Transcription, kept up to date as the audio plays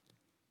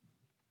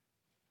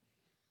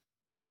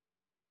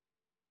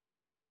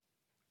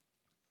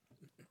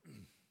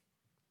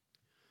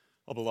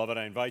Well, beloved,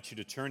 I invite you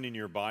to turn in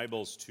your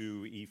Bibles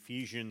to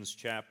Ephesians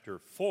chapter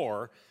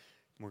 4.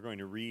 We're going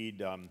to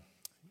read,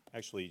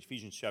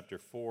 Ephesians chapter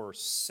 4,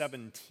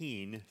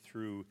 17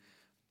 through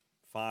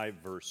 5,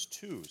 verse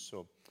 2.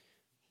 So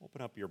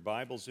open up your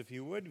Bibles, if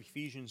you would.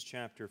 Ephesians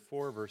chapter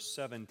 4, verse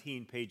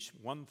 17, page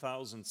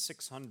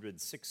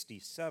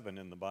 1667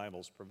 in the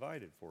Bibles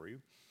provided for you.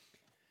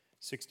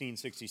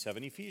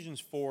 1667.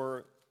 Ephesians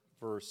 4,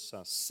 verse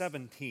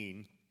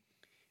 17,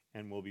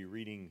 and we'll be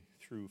reading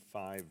through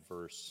 5,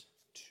 verse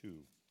 2.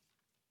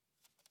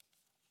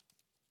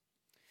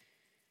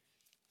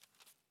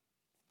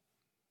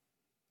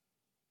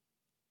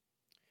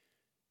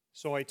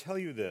 So I tell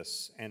you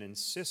this, and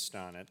insist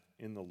on it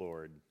in the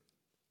Lord,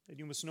 that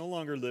you must no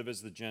longer live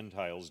as the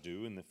Gentiles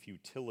do in the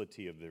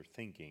futility of their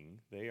thinking.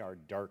 They are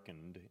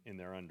darkened in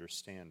their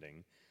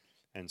understanding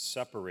and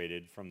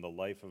separated from the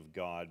life of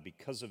God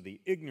because of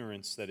the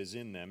ignorance that is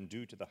in them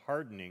due to the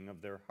hardening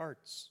of their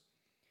hearts.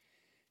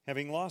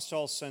 Having lost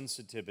all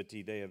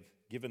sensitivity, they have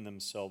given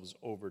themselves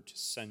over to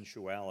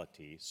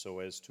sensuality so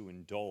as to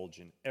indulge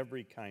in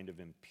every kind of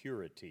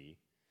impurity,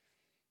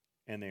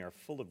 and they are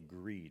full of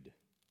greed.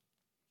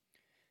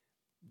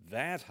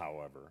 That,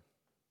 however,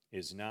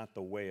 is not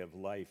the way of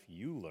life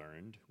you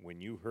learned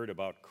when you heard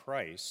about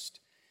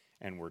Christ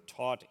and were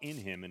taught in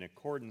him in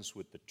accordance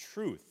with the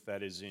truth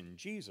that is in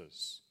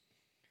Jesus.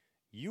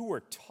 You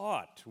were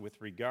taught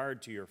with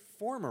regard to your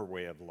former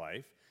way of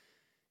life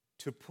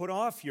to put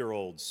off your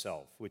old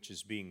self, which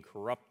is being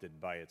corrupted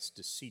by its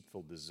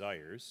deceitful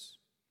desires,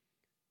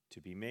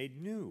 to be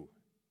made new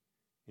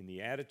in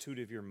the attitude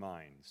of your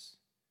minds,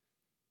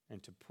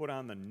 and to put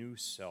on the new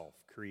self,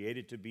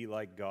 created to be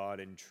like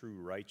God in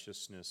true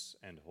righteousness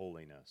and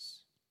holiness.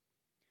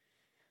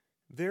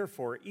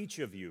 Therefore, each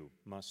of you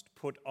must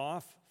put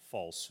off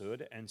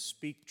falsehood and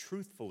speak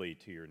truthfully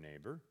to your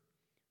neighbor,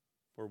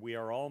 for we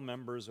are all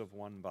members of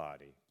one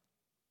body.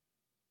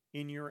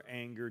 In your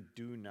anger,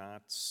 do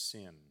not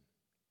sin.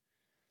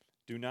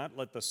 Do not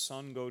let the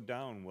sun go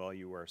down while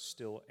you are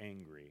still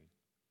angry,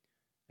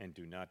 and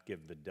do not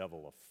give the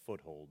devil a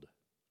foothold.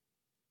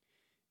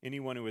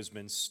 Anyone who has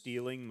been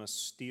stealing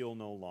must steal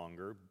no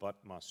longer,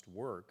 but must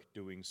work,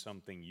 doing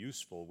something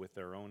useful with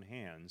their own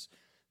hands,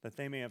 that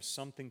they may have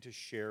something to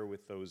share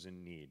with those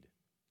in need.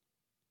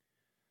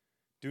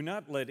 Do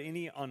not let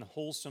any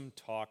unwholesome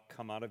talk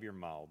come out of your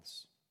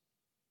mouths,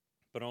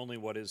 but only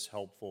what is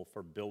helpful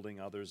for building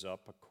others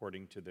up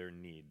according to their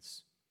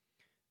needs,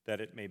 that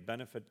it may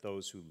benefit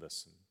those who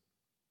listen.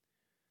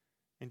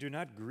 And do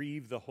not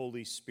grieve the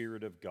Holy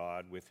Spirit of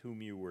God, with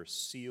whom you were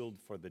sealed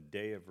for the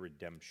day of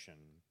redemption.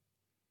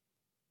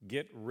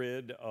 Get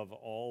rid of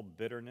all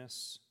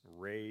bitterness,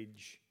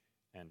 rage,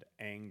 and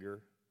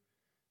anger,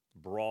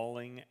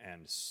 brawling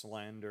and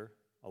slander,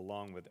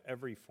 along with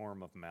every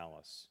form of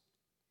malice.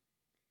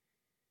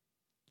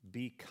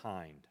 Be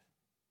kind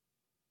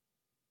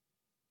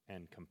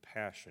and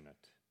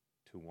compassionate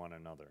to one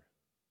another,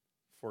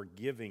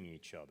 forgiving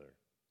each other,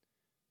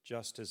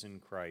 just as in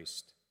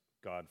Christ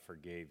God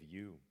forgave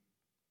you.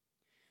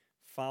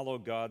 Follow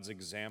God's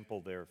example,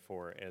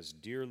 therefore, as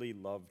dearly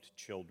loved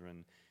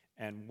children,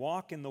 and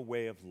walk in the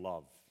way of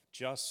love,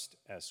 just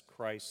as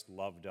Christ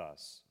loved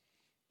us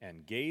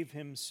and gave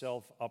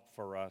himself up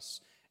for us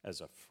as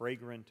a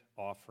fragrant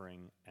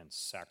offering and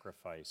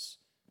sacrifice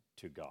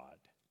to God.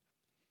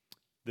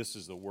 This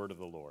is the word of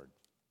the Lord.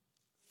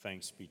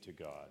 Thanks be to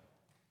God.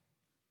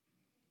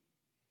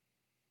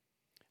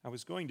 I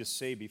was going to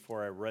say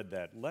before I read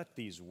that, let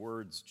these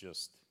words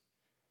just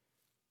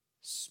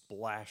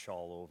splash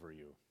all over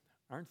you.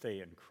 Aren't they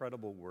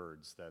incredible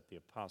words that the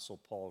Apostle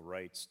Paul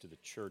writes to the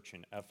church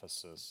in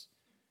Ephesus,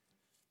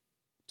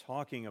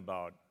 talking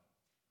about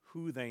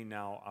who they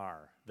now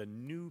are, the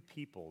new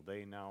people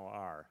they now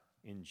are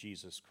in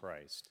Jesus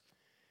Christ.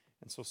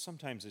 And so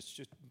sometimes it's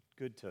just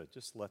good to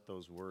just let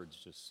those words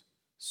just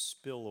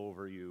spill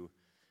over you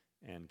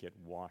and get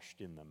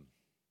washed in them.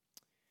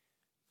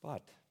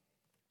 But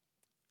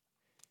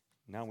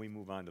now we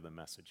move on to the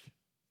message.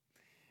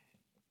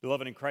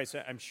 Beloved in Christ,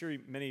 I'm sure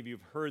many of you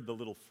have heard the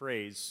little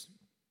phrase,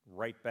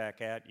 right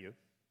back at you.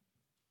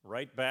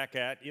 Right back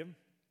at you.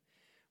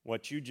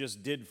 What you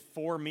just did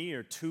for me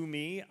or to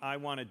me, I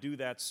want to do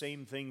that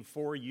same thing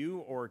for you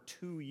or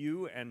to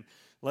you. And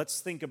let's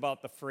think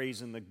about the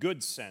phrase in the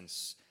good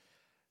sense.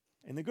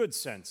 In the good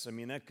sense, I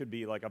mean, that could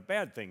be like a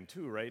bad thing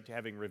too, right?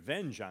 Having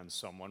revenge on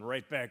someone,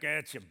 right back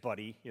at you,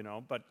 buddy,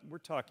 but we're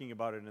talking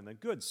about it in the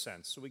good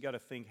sense. So we got to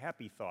think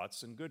happy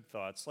thoughts and good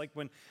thoughts. Like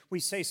when we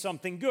say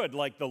something good,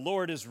 like the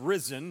Lord is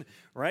risen,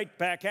 right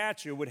back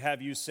at you would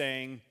have you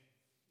saying,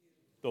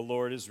 the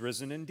Lord is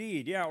risen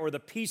indeed. Yeah, or the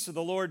peace of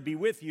the Lord be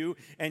with you,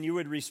 and you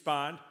would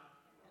respond,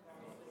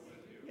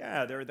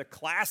 yeah, they're the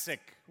classic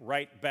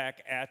right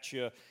back at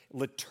you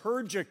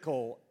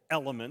liturgical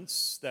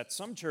elements that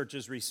some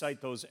churches recite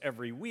those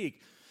every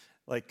week,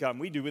 like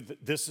we do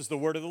with this is the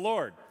word of the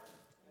Lord.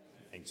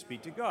 Thanks be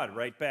to God.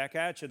 Right back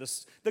at you.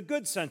 The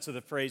good sense of the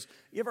phrase.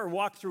 You ever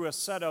walk through a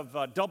set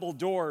of double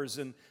doors,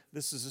 and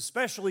this is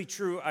especially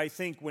true, I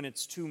think, when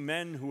it's two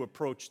men who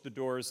approach the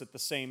doors at the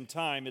same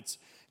time. It's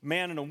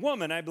man and a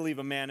woman. I believe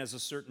a man has a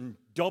certain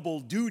double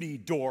duty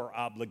door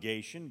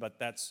obligation, but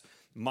that's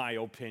my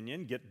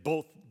opinion. Get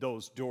both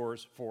those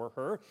doors for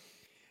her.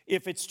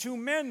 If it's two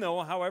men,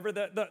 though, however,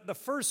 the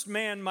first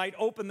man might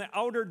open the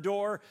outer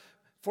door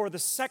for the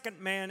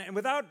second man, and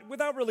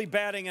without really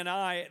batting an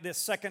eye, the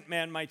second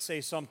man might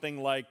say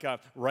something like,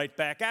 right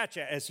back at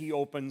you, as he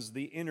opens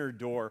the inner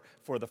door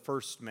for the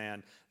first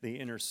man, the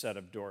inner set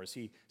of doors.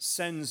 He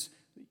sends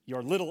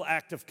your little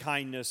act of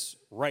kindness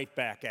right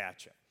back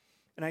at you.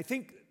 And I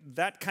think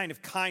that kind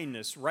of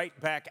kindness, right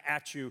back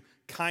at you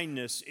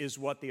kindness, is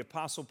what the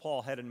Apostle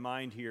Paul had in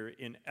mind here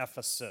in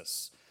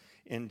Ephesus,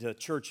 in the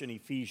church in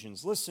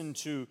Ephesians. Listen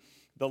to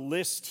the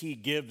list he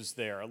gives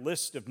there, a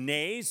list of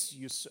nays.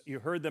 You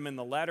heard them in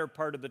the latter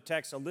part of the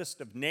text, a list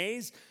of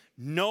nays.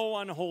 No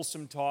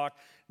unwholesome talk,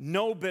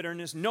 no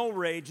bitterness, no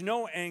rage,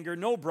 no anger,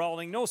 no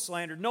brawling, no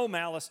slander, no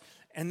malice.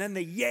 And then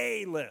the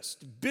yea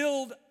list.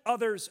 Build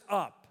others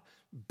up.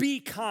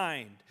 Be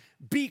kind.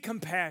 Be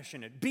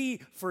compassionate.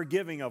 Be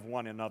forgiving of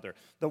one another.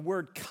 The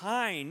word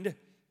kind,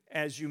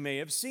 as you may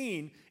have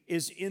seen,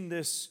 is in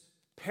this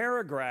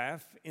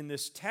paragraph, in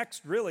this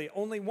text, really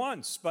only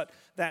once. But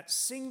that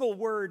single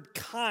word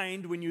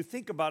kind, when you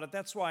think about it,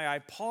 that's why I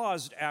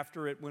paused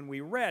after it when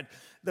we read.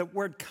 The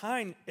word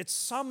kind, it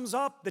sums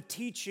up the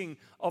teaching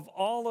of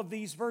all of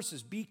these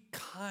verses. Be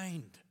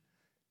kind.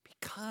 Be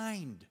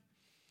kind.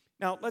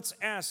 Now, let's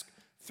ask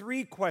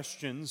 3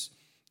 questions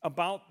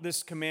about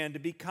this command to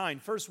be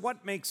kind. First,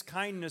 what makes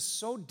kindness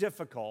so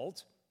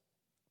difficult?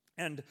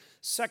 And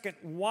second,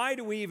 why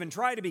do we even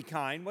try to be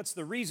kind? What's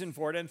the reason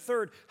for it? And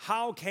third,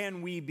 how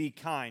can we be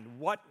kind?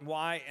 What,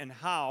 why, and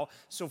how?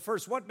 So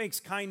first, what makes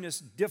kindness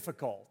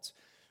difficult?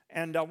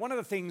 And one of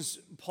the things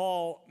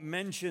Paul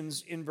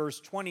mentions in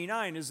verse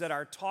 29 is that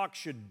our talk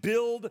should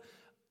build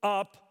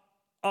up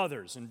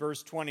others. In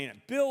verse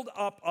 29, build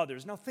up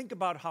others. Now think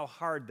about how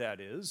hard that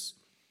is.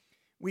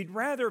 We'd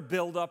rather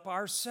build up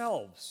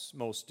ourselves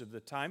most of the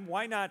time.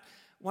 Why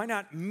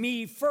not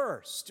me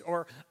first?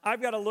 Or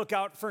I've got to look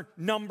out for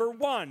number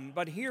one.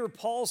 But here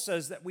Paul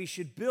says that we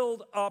should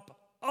build up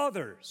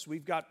others.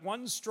 We've got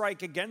one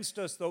strike against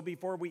us, though,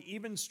 before we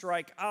even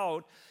strike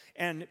out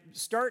and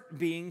start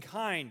being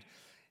kind.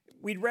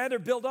 We'd rather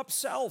build up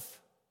self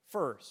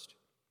first.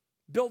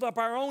 Build up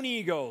our own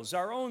egos,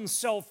 our own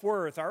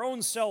self-worth, our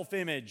own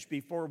self-image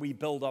before we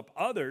build up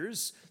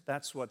others.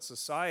 That's what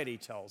society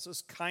tells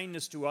us.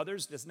 Kindness to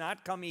others does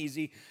not come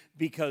easy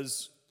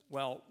because,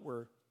 well,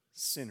 we're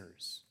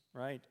sinners,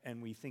 right?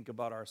 And we think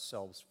about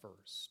ourselves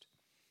first.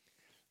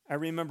 I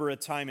remember a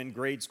time in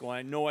grade school,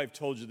 I know I've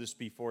told you this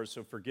before,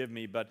 so forgive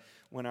me, but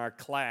when our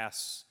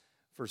class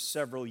for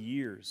several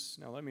years,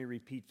 now let me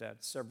repeat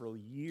that, several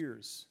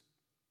years,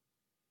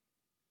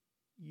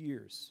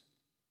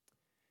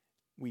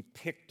 we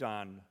picked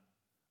on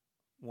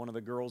one of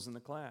the girls in the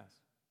class,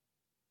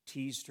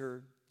 teased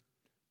her,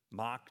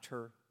 mocked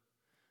her.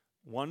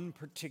 One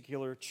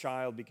particular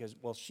child, because,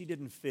 well, she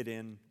didn't fit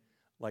in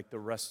like the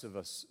rest of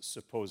us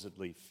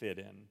supposedly fit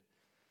in.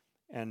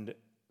 And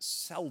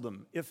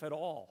seldom, if at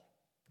all,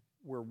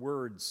 were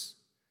words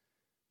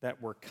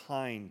that were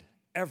kind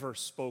ever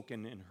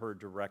spoken in her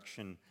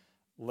direction,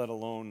 let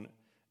alone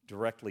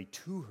directly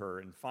to her.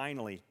 And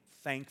finally,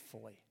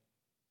 thankfully,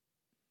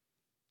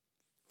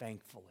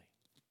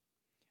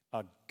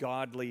 a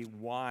godly,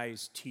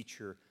 wise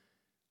teacher,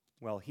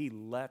 well, he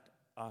let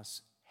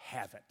us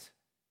have it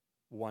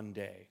one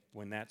day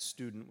when that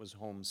student was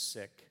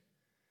homesick.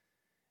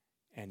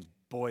 And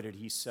boy, did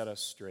he set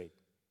us straight.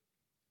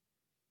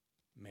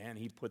 Man,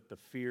 he put the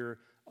fear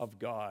of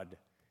God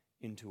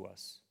into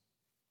us,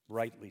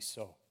 rightly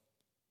so.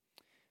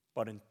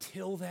 But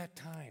until that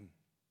time,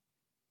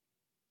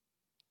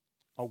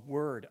 a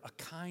word, a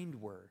kind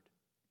word,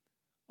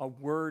 a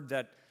word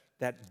that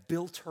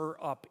built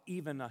her up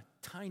even a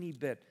tiny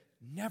bit,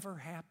 never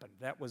happened.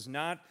 That was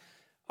not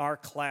our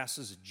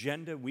class's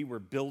agenda. We were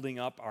building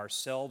up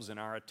ourselves in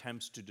our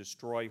attempts to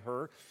destroy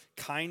her.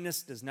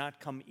 Kindness does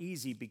not come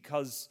easy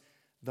because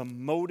the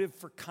motive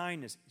for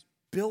kindness is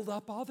build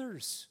up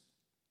others.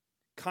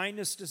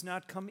 Kindness does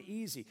not come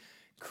easy.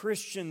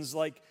 Christians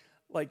like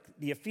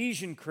the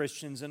Ephesian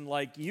Christians and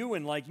like you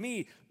and like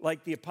me,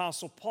 like the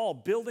Apostle Paul,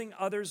 building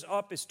others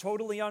up is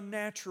totally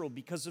unnatural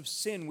because of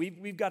sin.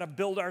 We've got to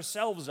build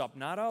ourselves up,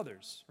 not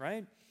others,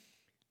 right?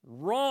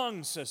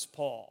 Wrong, says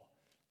Paul.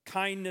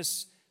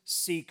 Kindness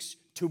seeks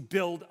to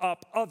build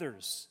up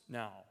others.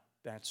 Now,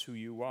 that's who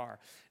you are.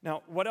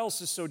 Now, what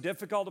else is so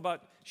difficult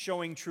about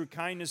showing true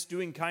kindness?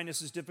 Doing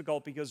kindness is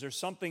difficult because there's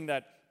something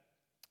that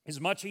is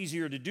much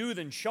easier to do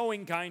than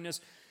showing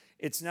kindness.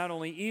 It's not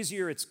only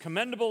easier, it's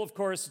commendable, of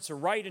course. It's a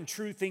right and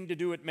true thing to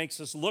do. It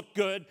makes us look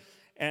good,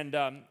 and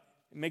it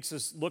makes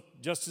us look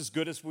just as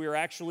good as we are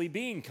actually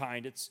being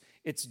kind.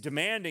 It's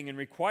demanding and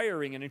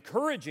requiring and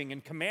encouraging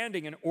and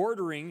commanding and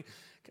ordering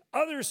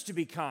others to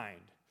be kind.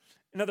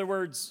 In other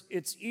words,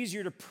 it's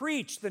easier to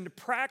preach than to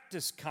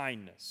practice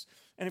kindness.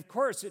 And of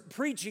course,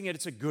 preaching it,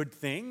 it's a good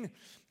thing.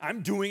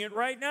 I'm doing it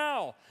right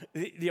now.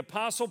 The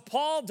Apostle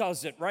Paul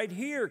does it right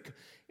here.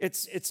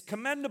 It's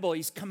commendable.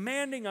 He's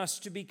commanding us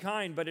to be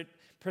kind, but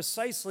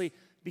precisely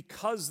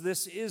because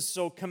this is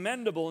so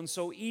commendable and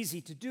so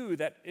easy to do,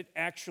 that it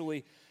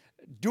actually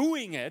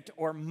doing it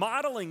or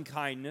modeling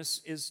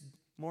kindness is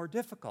more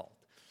difficult.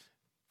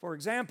 For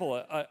example,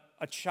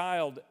 a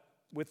child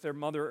with their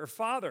mother or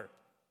father,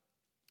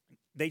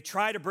 they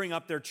try to bring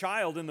up their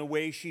child in the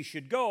way she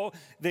should go.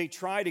 They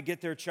try to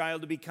get their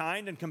child to be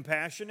kind and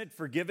compassionate,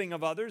 forgiving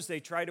of others. They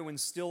try to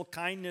instill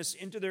kindness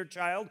into their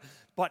child.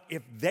 But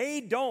if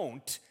they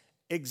don't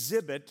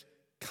exhibit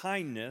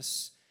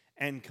kindness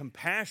and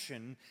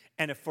compassion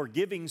and a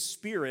forgiving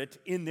spirit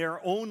in their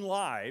own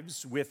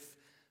lives with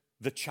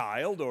the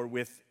child or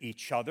with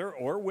each other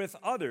or with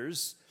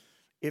others,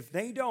 if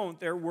they don't,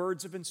 their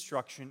words of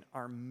instruction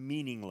are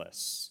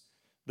meaningless.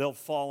 They'll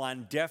fall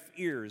on deaf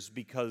ears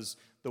because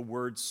the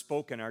words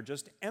spoken are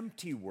just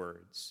empty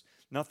words.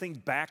 Nothing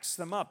backs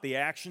them up. The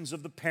actions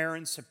of the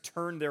parents have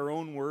turned their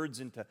own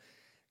words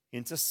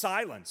into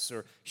silence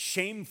or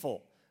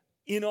shameful,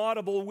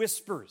 inaudible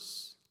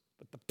whispers.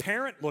 But the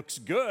parent looks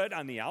good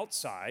on the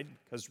outside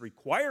because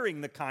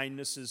requiring the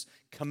kindness is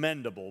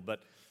commendable,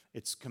 but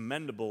it's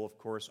commendable, of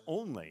course,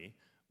 only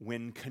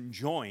when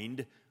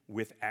conjoined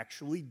with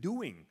actually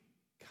doing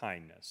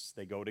kindness.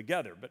 They go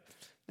together. But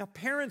now,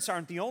 parents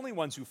aren't the only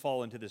ones who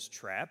fall into this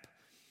trap.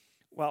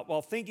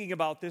 While thinking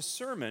about this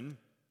sermon,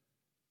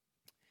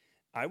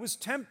 I was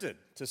tempted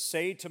to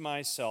say to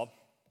myself,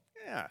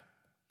 yeah,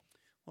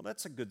 well,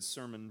 that's a good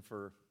sermon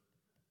for,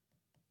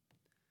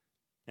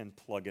 and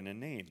plug in a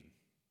name.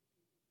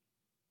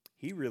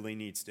 He really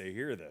needs to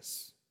hear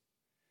this.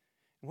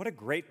 What a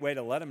great way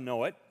to let him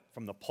know it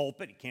from the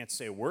pulpit. He can't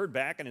say a word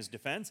back in his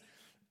defense.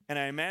 And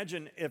I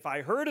imagine if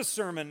I heard a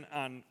sermon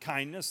on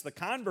kindness, the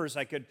converse,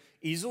 I could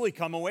easily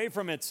come away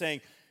from it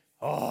saying,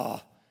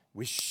 oh,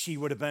 wish she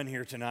would have been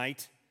here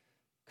tonight.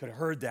 Could have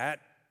heard that.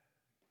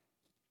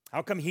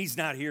 How come he's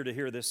not here to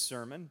hear this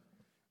sermon?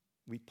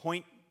 We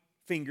point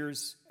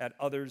fingers at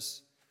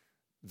others.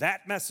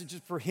 That message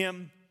is for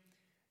him.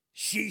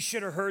 She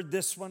should have heard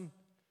this one.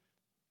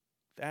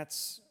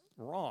 That's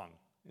wrong,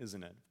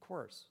 isn't it? Of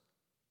course.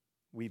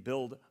 We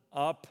build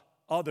up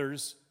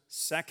others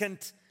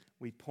second.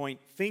 We point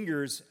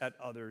fingers at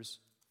others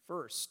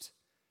first.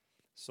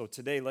 So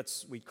today,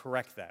 we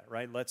correct that,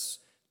 right? Let's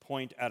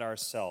point at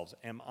ourselves.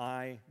 Am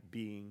I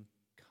being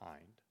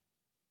kind?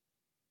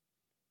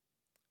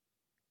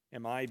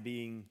 Am I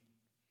being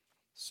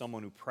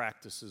someone who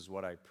practices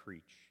what I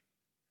preach?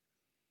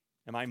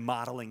 Am I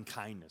modeling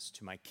kindness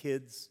to my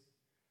kids,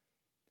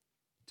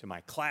 to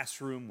my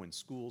classroom when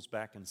school's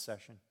back in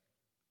session,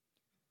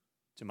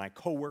 to my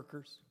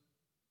coworkers,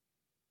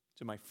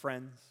 to my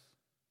friends,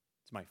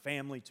 to my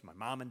family, to my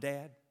mom and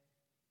dad,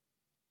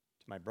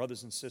 to my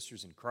brothers and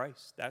sisters in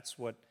Christ? That's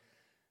what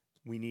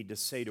we need to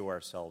say to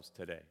ourselves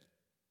today.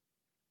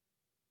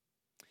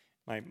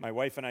 My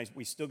wife and I,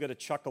 we still get a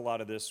chuckle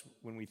out of this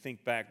when we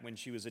think back when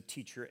she was a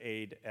teacher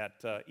aide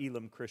at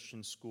Elam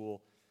Christian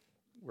School,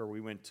 where we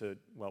went to,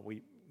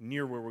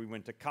 near where we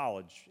went to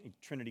college,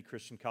 Trinity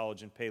Christian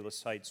College in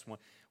Palos Heights.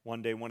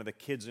 One day, one of the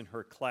kids in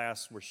her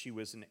class, where she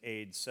was an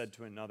aide, said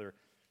to another,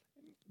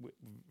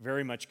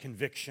 very much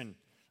conviction,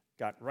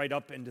 got right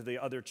up into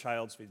the other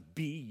child's face,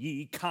 be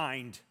ye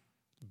kind.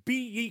 Be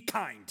ye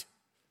kind.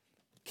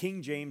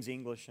 King James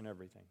English and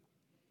everything.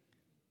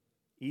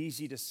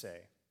 Easy to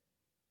say.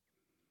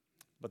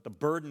 But the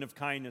burden of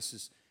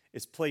kindness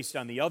is placed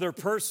on the other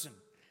person.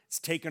 It's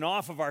taken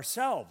off of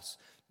ourselves.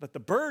 But the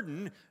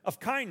burden of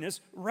kindness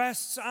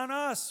rests on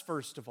us,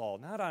 first of all,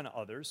 not on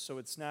others. So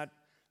it's not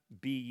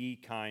be ye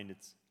kind,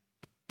 it's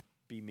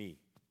be me.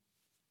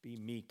 Be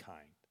me kind.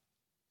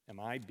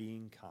 Am I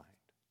being kind?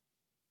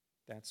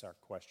 That's our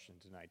question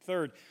tonight.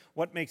 Third,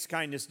 what makes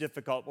kindness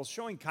difficult? Well,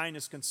 showing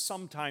kindness can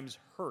sometimes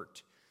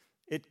hurt.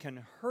 It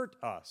can hurt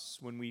us.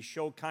 When we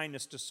show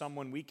kindness to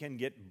someone, we can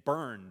get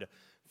burned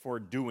for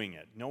doing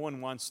it. No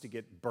one wants to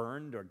get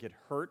burned or get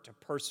hurt. A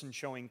person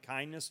showing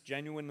kindness,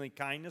 genuinely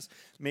kindness,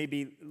 may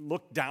be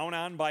looked down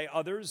on by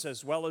others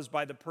as well as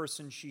by the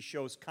person she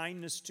shows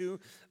kindness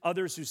to.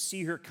 Others who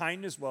see her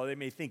kindness, well, they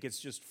may think it's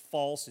just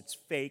false, it's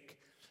fake.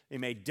 They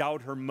may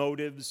doubt her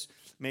motives,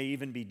 may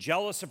even be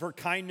jealous of her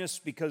kindness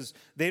because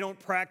they don't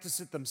practice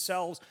it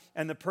themselves.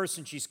 And the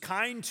person she's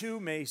kind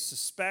to may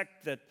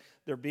suspect that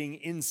they're being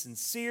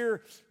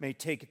insincere, may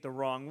take it the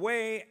wrong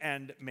way,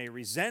 and may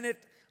resent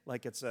it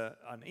like it's an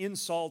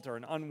insult or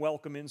an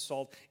unwelcome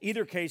insult.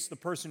 Either case, the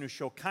person who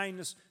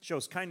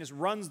shows kindness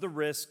runs the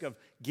risk of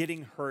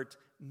getting hurt.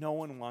 No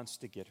one wants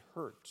to get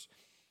hurt.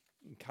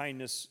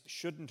 Kindness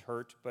shouldn't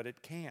hurt, but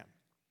it can.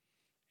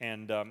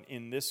 And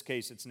in this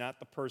case, it's not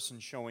the person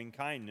showing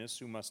kindness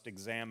who must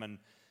examine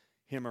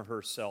him or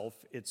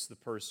herself. It's the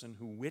person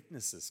who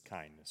witnesses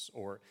kindness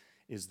or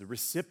is the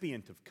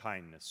recipient of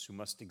kindness who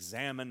must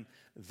examine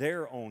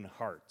their own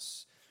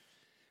hearts.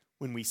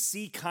 When we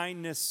see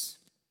kindness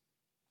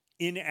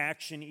in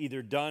action,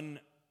 either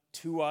done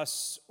to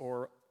us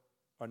or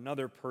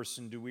another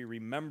person do we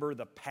remember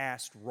the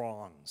past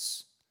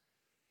wrongs,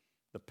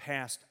 the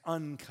past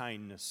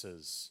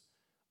unkindnesses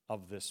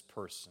of this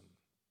person,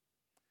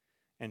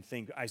 and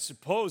think, I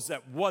suppose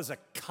that was a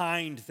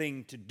kind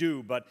thing to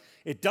do, but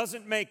it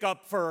doesn't make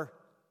up for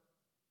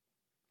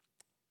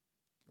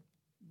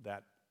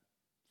that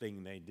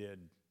thing they did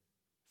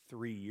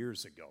 3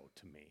 years ago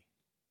to me.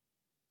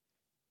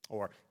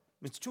 Or,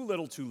 it's too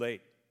little too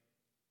late.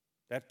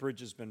 That bridge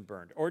has been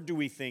burned. Or do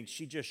we think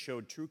she just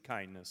showed true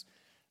kindness,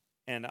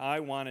 and I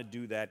want to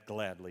do that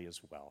gladly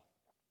as well?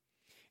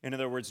 In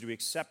other words, do we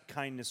accept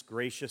kindness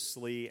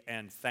graciously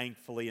and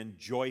thankfully and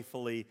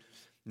joyfully,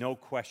 no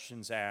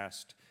questions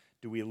asked?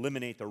 Do we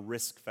eliminate the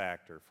risk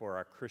factor for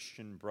our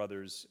Christian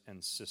brothers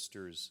and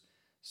sisters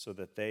so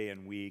that they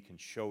and we can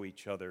show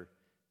each other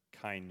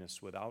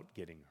kindness without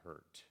getting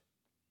hurt?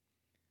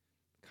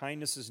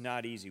 Kindness is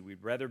not easy.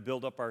 We'd rather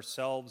build up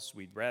ourselves,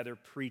 we'd rather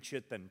preach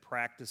it than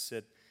practice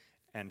it,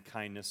 and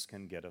kindness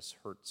can get us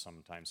hurt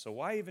sometimes. So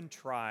why even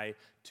try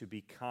to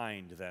be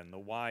kind then? The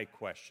why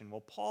question.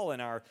 Well, Paul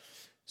in our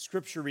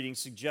scripture reading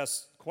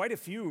suggests quite a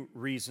few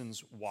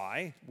reasons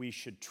why we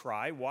should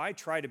try. Why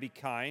try to be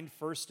kind?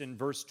 First, in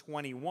verse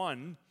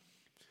 21,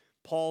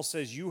 Paul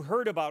says, you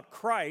heard about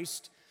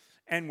Christ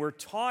and were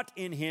taught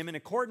in him in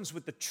accordance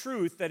with the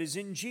truth that is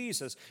in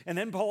Jesus. And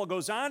then Paul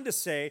goes on to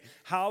say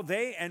how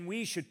they and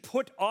we should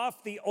put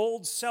off the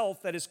old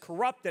self that is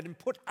corrupted and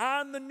put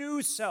on the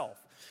new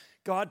self.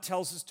 God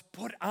tells us to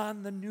put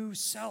on the new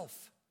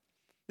self.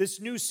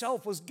 This new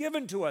self was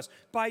given to us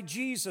by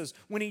Jesus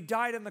when he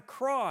died on the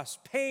cross,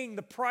 paying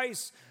the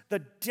price, the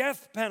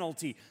death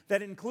penalty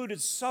that included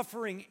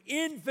suffering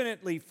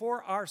infinitely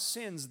for our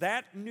sins.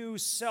 That new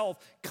self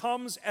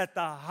comes at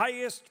the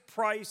highest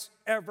price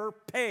ever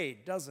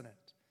paid, doesn't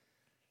it?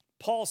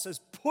 Paul says,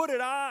 put it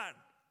on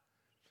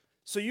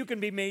so you can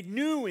be made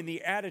new in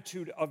the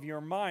attitude of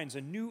your minds,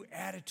 a new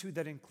attitude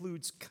that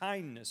includes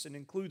kindness and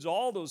includes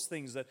all those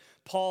things that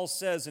Paul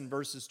says in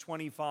verses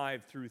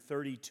 25 through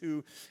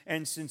 32.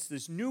 And since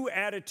this new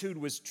attitude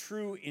was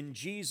true in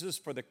Jesus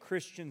for the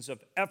Christians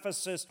of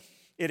Ephesus,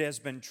 it has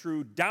been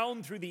true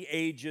down through the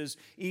ages,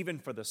 even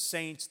for the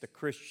saints, the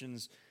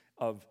Christians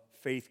of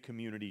Faith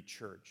Community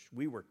Church.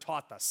 We were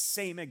taught the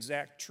same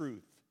exact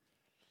truth,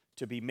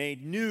 to be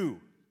made new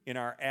in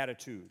our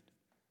attitude.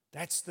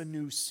 That's the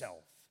new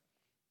self,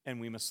 and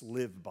we must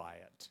live by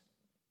it.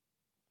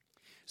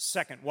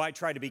 Second, why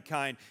try to be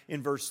kind?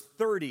 In verse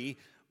 30,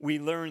 we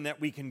learn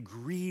that we can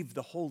grieve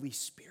the Holy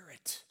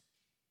Spirit.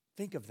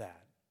 Think of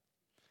that.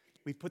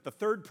 We put the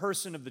third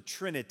person of the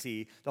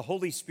Trinity, the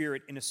Holy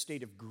Spirit, in a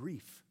state of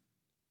grief,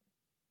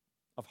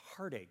 of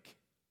heartache,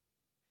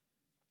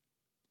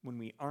 when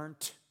we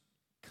aren't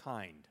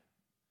kind,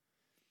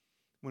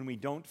 when we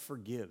don't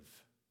forgive,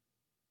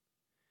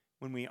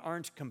 when we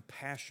aren't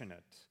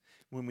compassionate,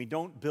 when we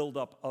don't build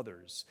up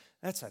others.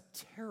 That's a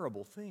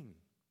terrible thing.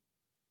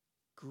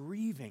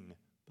 Grieving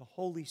the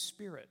Holy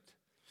Spirit.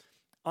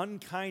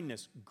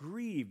 Unkindness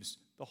grieves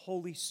the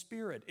Holy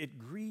Spirit. It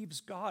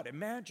grieves God.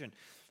 Imagine,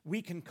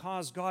 we can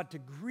cause God to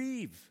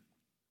grieve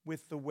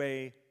with the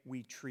way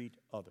we treat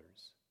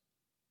others.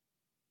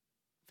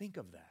 Think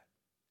of that.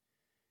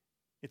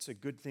 It's a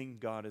good thing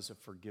God is a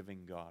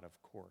forgiving God, of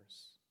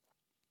course.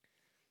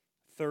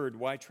 Third,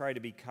 why try to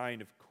be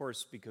kind? Of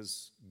course,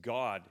 because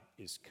God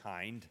is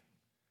kind.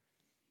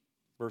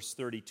 Verse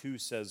 32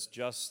 says,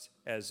 just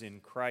as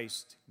in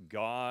Christ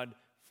God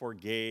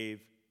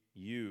forgave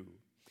you.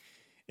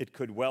 It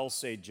could well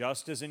say,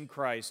 just as in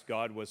Christ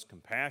God was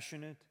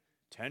compassionate,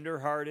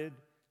 tender-hearted,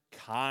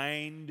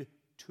 kind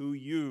to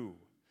you.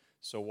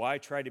 So why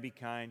try to be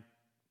kind?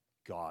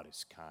 God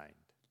is kind.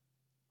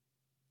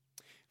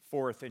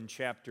 Fourth, in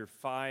chapter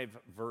 5,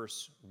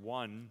 verse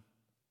 1,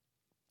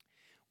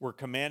 we're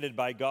commanded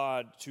by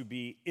God to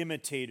be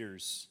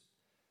imitators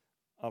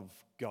of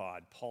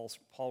God.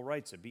 Paul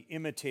writes it, be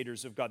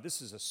imitators of God.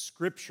 This is a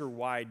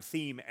scripture-wide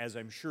theme, as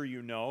I'm sure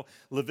you know.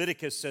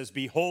 Leviticus says,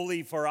 be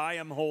holy, for I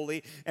am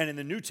holy. And in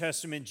the New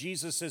Testament,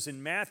 Jesus says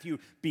in Matthew,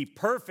 be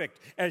perfect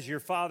as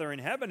your Father in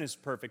heaven is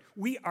perfect.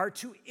 We are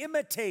to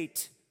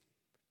imitate.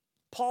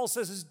 Paul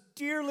says his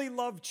dearly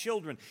loved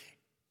children.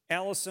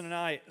 Allison and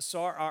I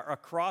saw our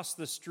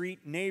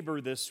across-the-street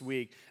neighbor this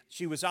week.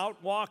 She was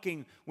out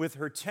walking with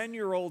her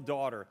 10-year-old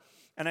daughter.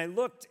 And I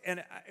looked,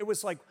 and it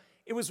was like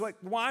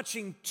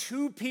watching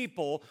two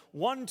people,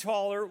 one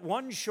taller,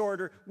 one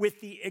shorter,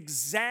 with the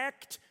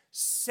exact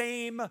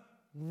same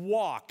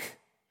walk.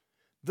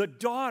 The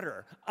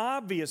daughter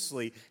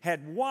obviously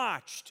had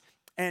watched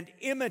and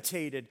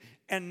imitated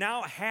and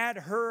now had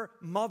her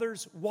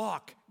mother's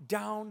walk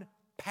down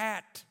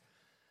pat.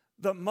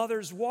 The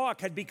mother's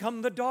walk had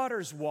become the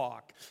daughter's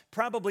walk.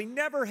 Probably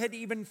never had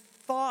even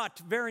thought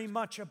very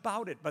much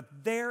about it,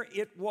 but there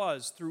it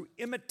was through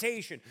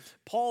imitation.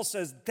 Paul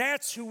says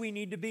that's who we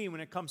need to be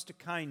when it comes to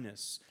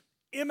kindness.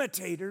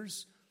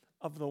 Imitators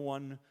of the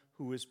one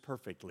who is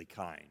perfectly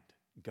kind,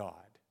 God.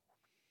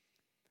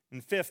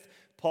 And fifth,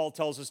 Paul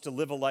tells us to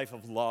live a life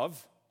of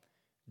love,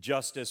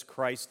 just as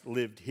Christ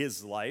lived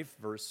his life,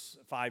 verse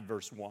 5,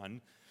 verse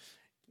 1.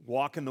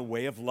 walk in the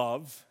way of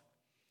love.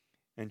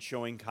 And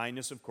showing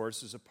kindness, of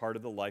course, is a part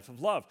of the life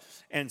of love.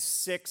 And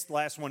sixth,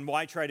 last one,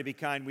 why try to be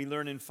kind? We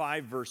learn in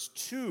 5 verse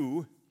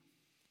 2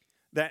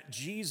 that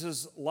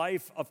Jesus'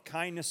 life of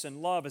kindness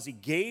and love, as he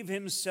gave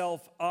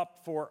himself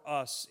up for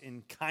us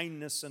in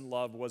kindness and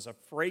love, was a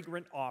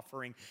fragrant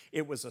offering.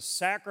 It was a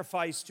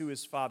sacrifice to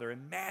his Father.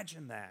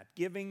 Imagine that,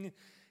 giving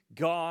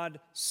God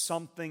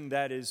something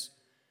that is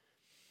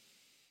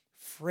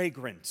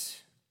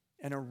fragrant,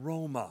 an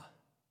aroma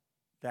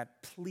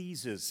that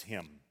pleases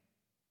him,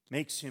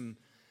 makes him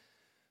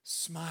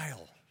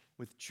smile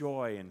with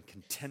joy and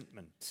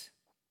contentment.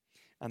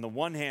 On the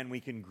one hand,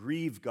 we can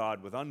grieve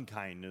God with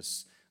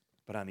unkindness,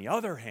 but on the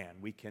other hand,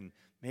 we can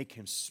make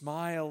him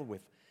smile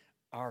with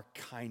our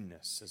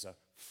kindness as a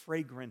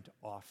fragrant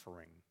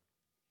offering.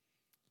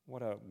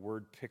 What a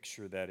word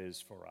picture that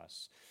is for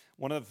us.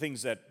 One of the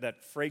things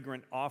that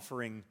fragrant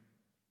offering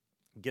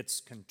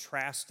gets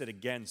contrasted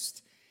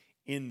against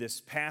in this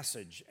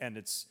passage, and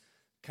it's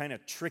kind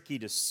of tricky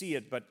to see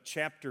it, but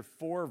chapter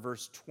 4,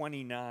 verse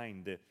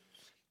 29,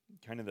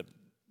 the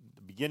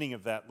beginning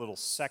of that little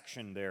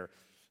section there,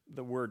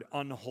 the word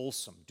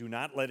unwholesome. Do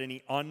not let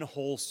any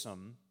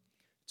unwholesome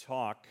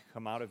talk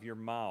come out of your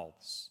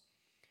mouths,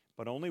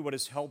 but only what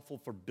is helpful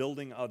for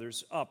building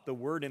others up. The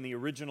word in the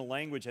original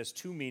language has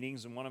two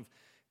meanings, and one of,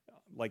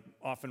 like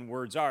often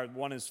words are,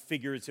 one is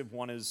figurative,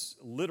 one is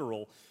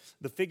literal.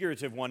 The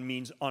figurative one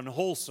means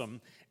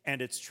unwholesome,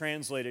 and it's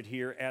translated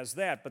here as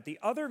that. But the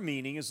other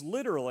meaning is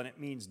literal, and it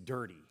means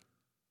dirty,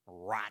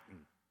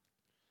 rotten.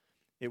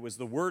 It was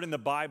the word in the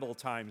Bible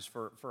times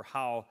for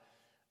how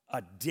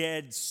a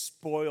dead,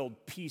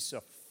 spoiled piece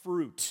of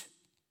fruit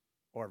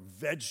or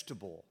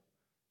vegetable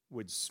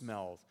would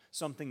smell.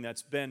 Something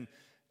that's been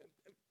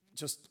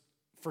just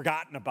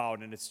forgotten about,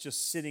 and it's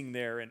just sitting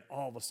there, and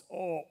all this,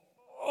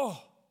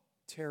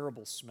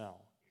 terrible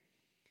smell.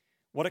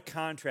 What a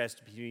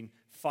contrast between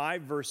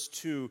 5 verse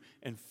 2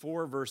 and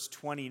 4 verse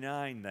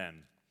 29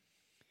 then.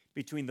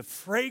 Between the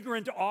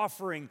fragrant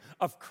offering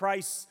of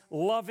Christ's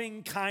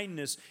loving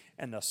kindness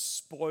and the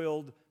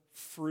spoiled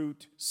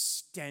fruit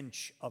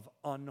stench of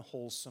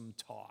unwholesome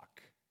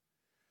talk.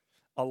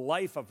 A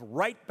life of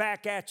right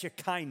back at you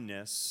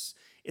kindness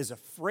is a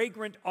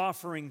fragrant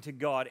offering to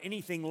God.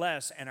 Anything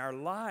less, and our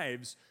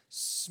lives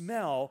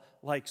smell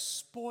like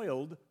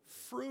spoiled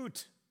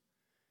fruit.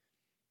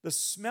 The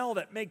smell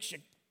that makes you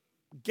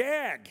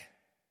gag.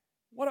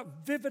 What a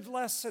vivid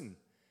lesson.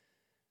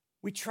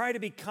 We try to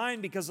be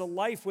kind because a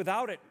life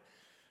without it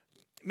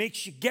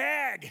makes you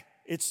gag.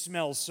 It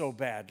smells so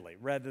badly,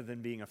 rather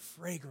than being a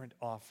fragrant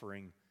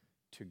offering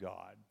to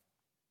God.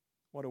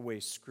 What a way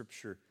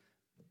Scripture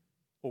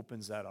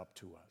opens that up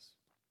to us.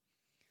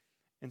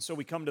 And so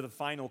we come to the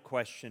final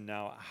question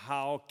now.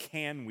 How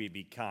can we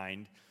be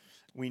kind?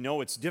 We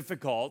know it's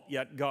difficult,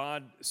 yet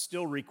God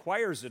still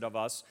requires it of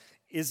us.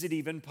 Is it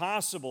even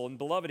possible? And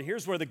beloved,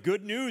 here's where the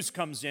good news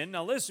comes in.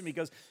 Now listen,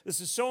 because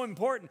this is so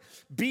important.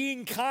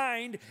 Being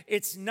kind,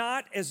 it's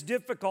not as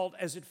difficult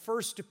as it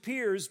first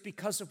appears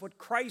because of what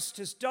Christ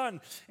has done.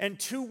 And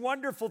two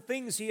wonderful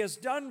things he has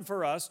done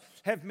for us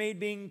have made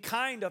being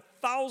kind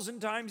 1,000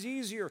 times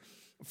easier.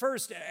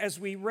 First, as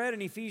we read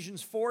in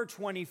Ephesians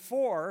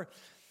 4:24,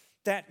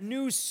 that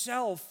new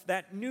self,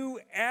 that new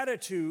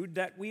attitude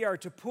that we are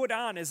to put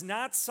on is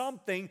not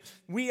something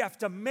we have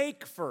to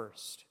make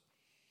first.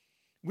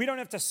 We don't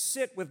have to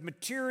sit with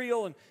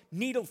material and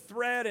needle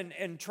thread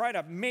and try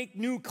to make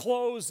new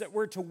clothes that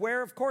we're to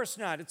wear. Of course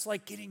not. It's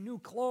like getting new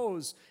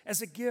clothes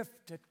as a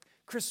gift at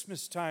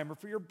Christmas time or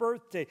for your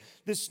birthday.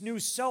 This new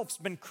self's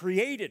been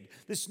created.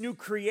 This new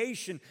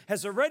creation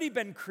has already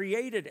been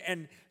created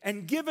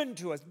and given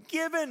to us.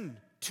 Given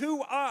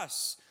to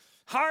us.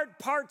 Hard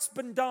part's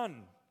been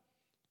done.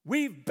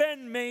 We've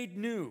been made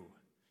new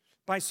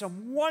by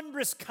some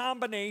wondrous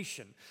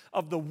combination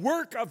of the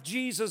work of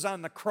Jesus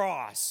on the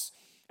cross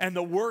and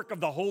the work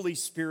of the Holy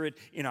Spirit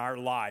in our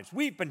lives.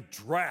 We've been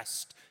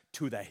dressed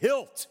to the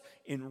hilt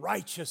in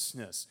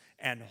righteousness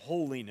and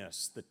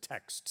holiness, the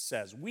text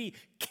says. We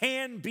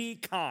can be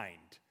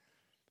kind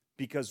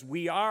because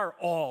we are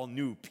all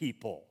new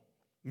people,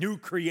 new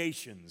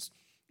creations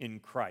in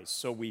Christ.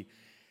 So we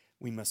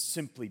must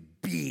simply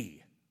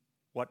be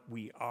what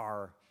we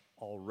are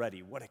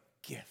already. What a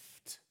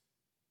gift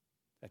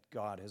that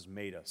God has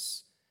made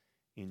us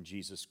in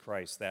Jesus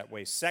Christ that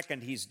way.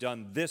 Second, he's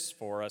done this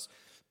for us.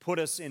 Put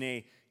us in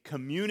a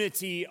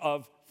community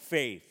of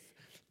faith.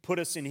 Put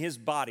us in his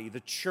body,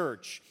 the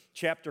church.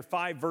 Chapter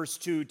 5, verse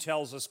 2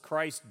 tells us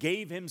Christ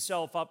gave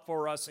himself up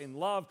for us in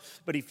love.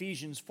 But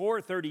Ephesians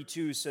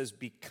 4:32 says,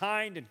 be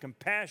kind and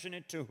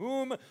compassionate to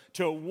whom?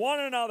 To one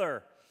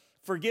another,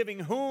 forgiving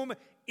whom?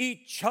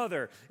 Each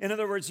other. In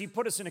other words, he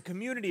put us in a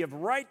community of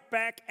right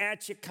back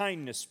at you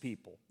kindness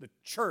people, the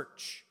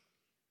church.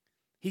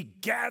 He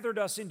gathered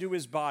us into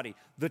his body,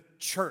 the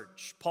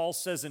church. Paul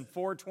says in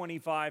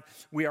 4:25,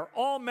 we are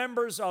all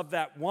members of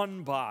that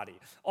one body.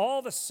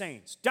 All the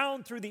saints,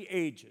 down through the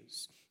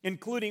ages,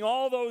 including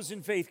all those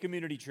in Faith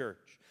Community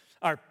Church,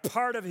 are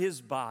part of his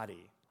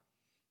body.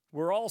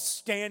 We're all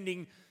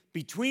standing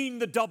between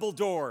the double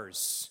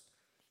doors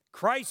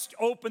Christ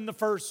opened the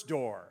first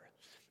door,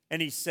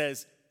 and he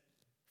says,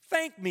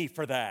 thank me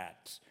for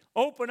that.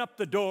 Open up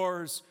the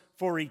doors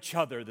for each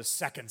other, the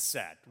second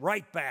set,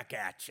 right back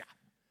at you.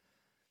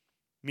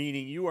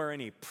 Meaning you are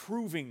in a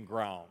proving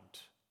ground.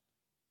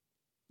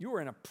 You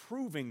are in a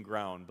proving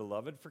ground,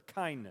 beloved, for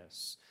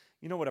kindness.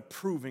 You know what a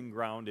proving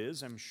ground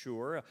is, I'm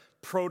sure. A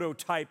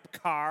prototype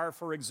car,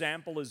 for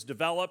example, is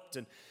developed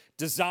and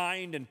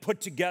designed and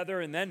put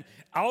together, and then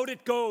out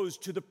it goes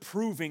to the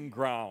proving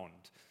ground,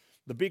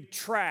 the big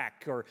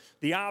track or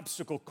the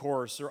obstacle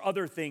course or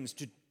other things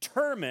to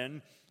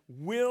determine,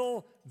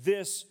 will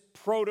this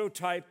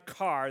prototype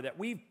car that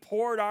we've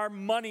poured our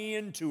money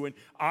into in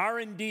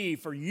R&D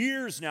for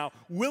years now,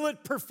 will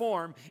it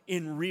perform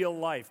in real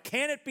life?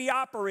 Can it be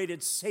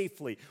operated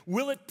safely?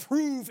 Will it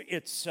prove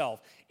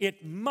itself?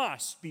 It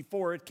must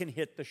before it can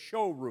hit the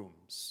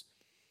showrooms.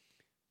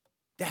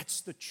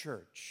 That's the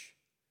church.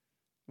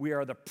 We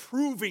are the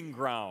proving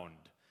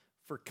ground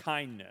for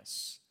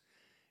kindness.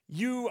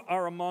 You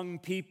are among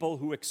people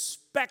who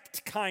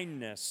expect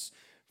kindness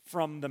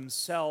from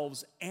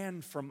themselves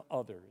and from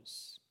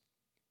others.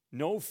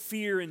 No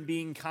fear in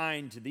being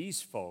kind to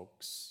these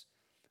folks.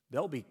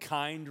 They'll be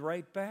kind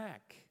right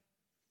back.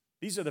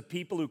 These are the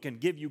people who can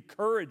give you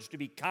courage to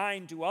be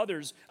kind to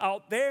others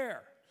out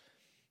there.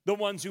 The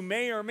ones who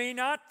may or may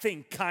not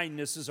think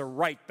kindness is a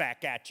right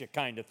back at you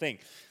kind of thing.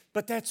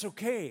 But that's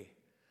okay.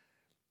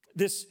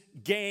 This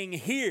gang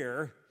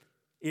here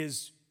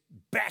is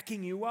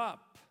backing you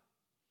up.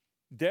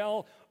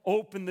 They'll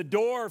open the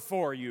door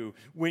for you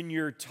when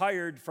you're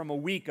tired from a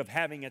week of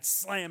having it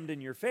slammed in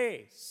your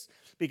face,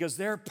 because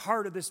they're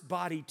part of this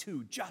body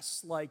too,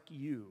 just like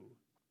you.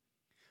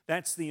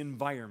 That's the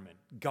environment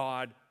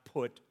God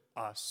put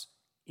us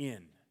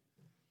in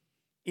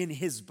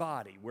His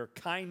body, where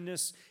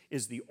kindness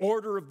is the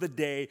order of the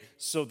day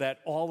so that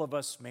all of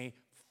us may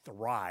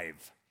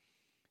thrive,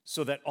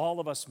 so that all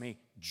of us may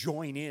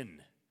join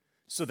in,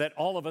 so that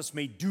all of us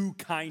may do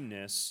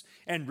kindness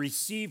and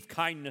receive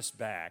kindness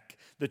back.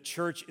 The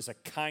church is a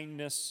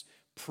kindness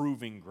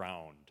proving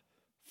ground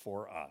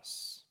for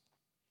us.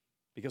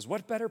 Because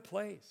what better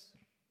place,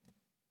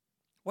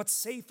 what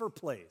safer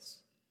place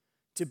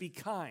to be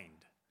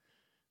kind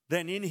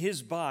than in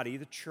His body,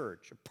 the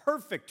church, a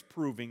perfect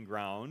proving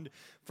ground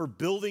for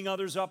building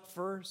others up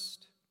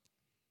first,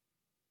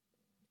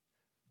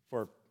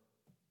 for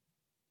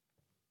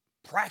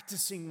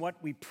practicing what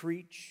we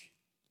preach.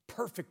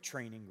 Perfect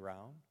training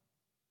ground,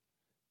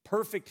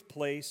 perfect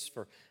place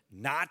for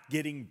not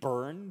getting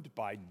burned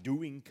by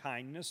doing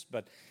kindness,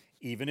 but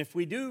even if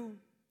we do,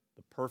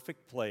 the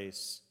perfect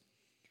place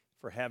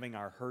for having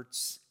our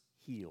hurts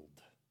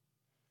healed.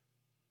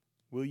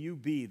 Will you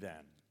be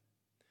then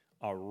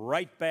a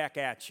right back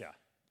at you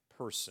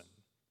person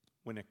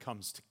when it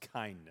comes to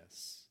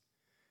kindness?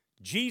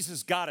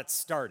 Jesus got it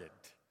started,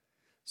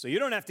 so you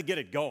don't have to get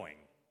it going.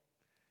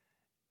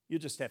 You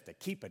just have to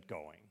keep it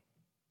going.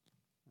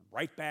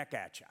 Right back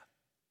at you.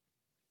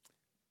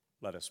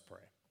 Let us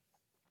pray.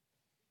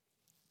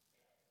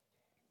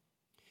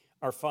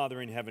 Our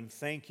Father in heaven,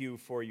 thank you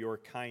for your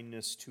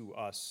kindness to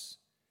us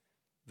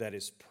that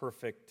is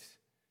perfect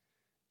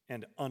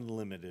and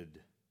unlimited.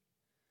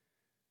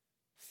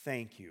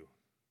 Thank you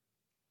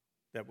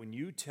that when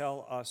you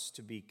tell us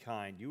to be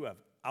kind, you have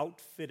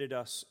outfitted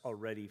us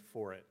already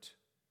for it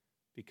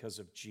because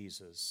of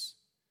Jesus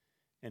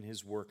and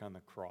His work on the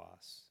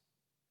cross.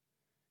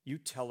 You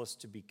tell us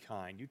to be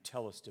kind. You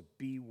tell us to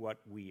be what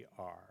we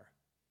are.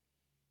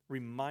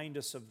 Remind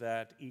us of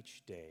that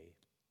each day.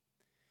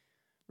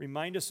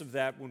 Remind us of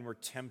that when we're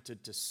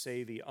tempted to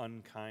say the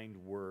unkind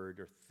word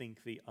or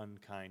think the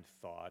unkind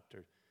thought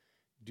or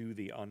do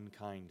the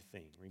unkind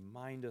thing.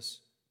 Remind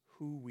us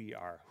who we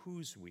are,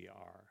 whose we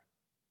are.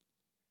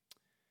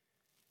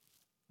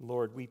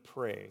 Lord, we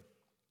pray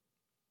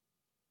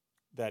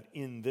that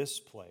in this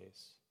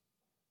place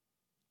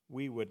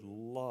we would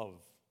love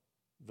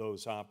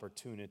those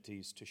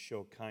opportunities to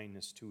show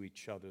kindness to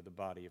each other, the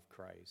body of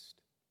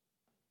Christ.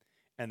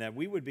 And that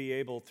we would be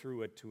able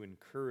through it to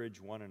encourage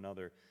one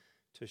another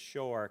to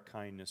show our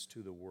kindness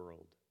to the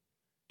world,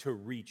 to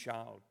reach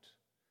out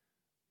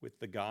with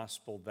the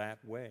gospel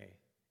that way,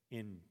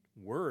 in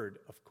word,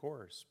 of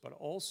course, but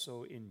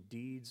also in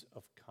deeds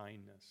of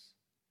kindness.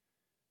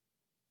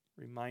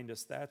 Remind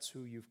us that's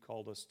who you've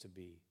called us to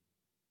be.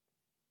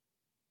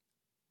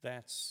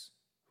 That's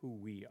who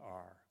we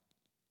are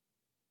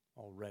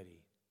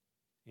already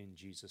in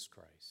Jesus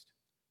Christ.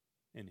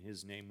 In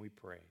His name we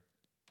pray.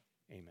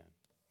 Amen.